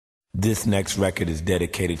This next record is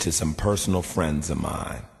dedicated to some personal friends of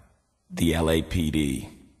mine, the LAPD.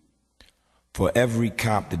 For every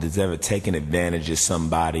cop that has ever taken advantage of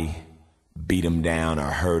somebody, beat them down or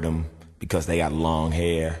hurt them because they got long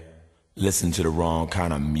hair, listened to the wrong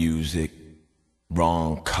kind of music,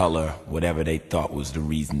 wrong color, whatever they thought was the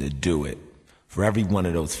reason to do it. For every one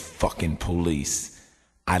of those fucking police,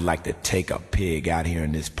 I'd like to take a pig out here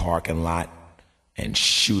in this parking lot and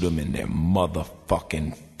shoot them in their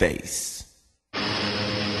motherfucking face.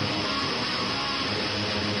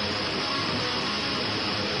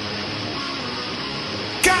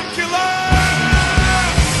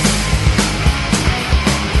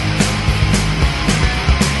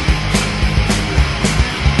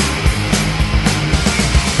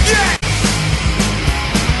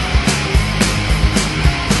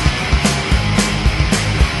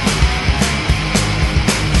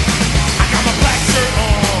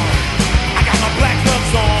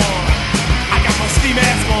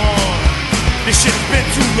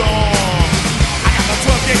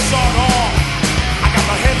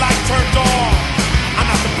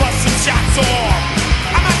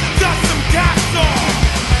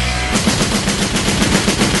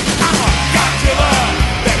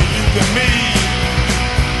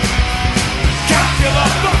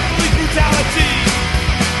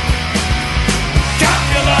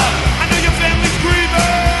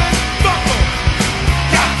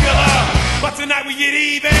 Tonight we get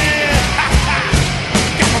even. Got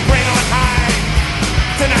my brain on high.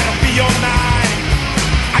 Tonight I'll be all night.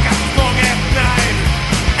 I got this long ass night,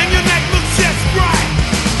 and your neck looks just right.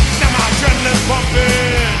 Now my adrenaline's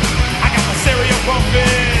pumping. I got my stereo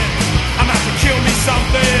pumping. I'm out to kill me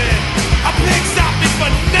something. A pig stop me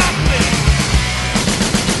for nothing.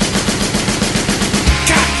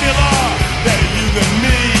 Cop killer, better you than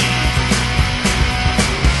me.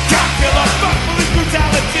 Cop killer, fuck police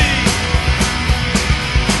brutality.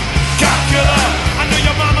 I know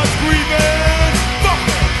your mama's grieving. Fuck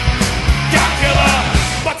her. God killer.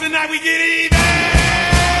 But tonight we get even.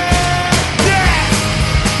 Yeah. Big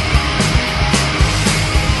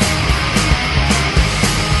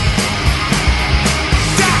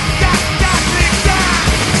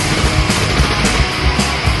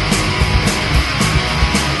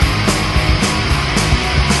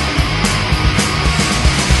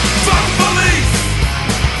fuck the police.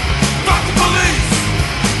 Fuck the police.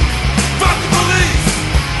 Fuck the police!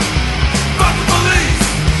 Fuck the police!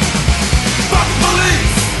 Fuck the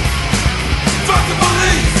police! Fuck the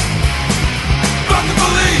police! Fuck the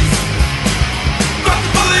police! Fuck the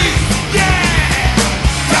police!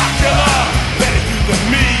 Yeah! Cop killer, better you than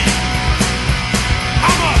me.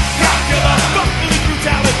 I'm a cop killer, fuck police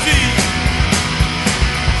brutality.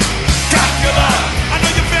 Cop killer, I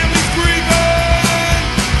know your family's grieving.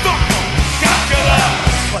 Fuck them, cop killer.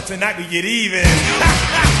 But tonight we get even.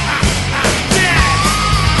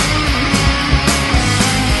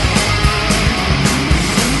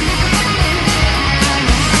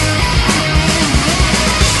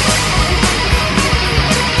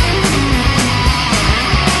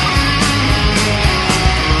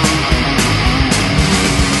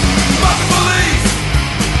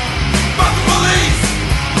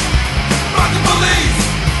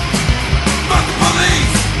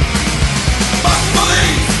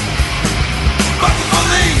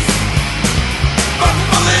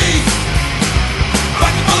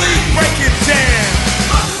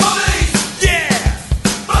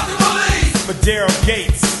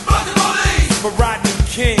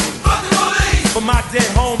 For my dead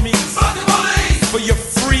homies, fuck the police. For your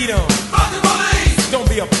freedom, fuck the police. Don't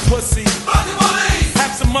be a pussy, fuck the police.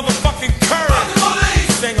 Have some motherfucking courage, fuck the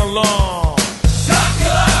police. Sing along. Cop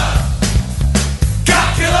killer,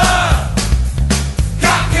 cop killer,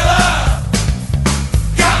 cop killer,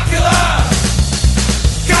 cop killer,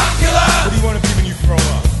 cop killer. What do you want to be when you grow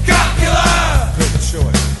up? Cop killer. Good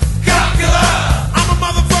choice. Cop killer. I'm a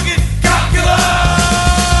motherfucking cop killer.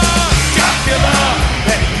 Cop killer,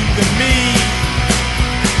 better you than me.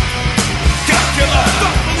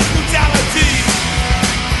 Fuck police brutality.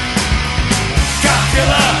 Cop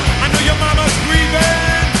killer, I know your mama's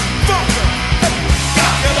grieving. Fuck her.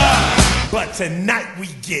 Cop killer, but tonight we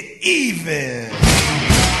get even.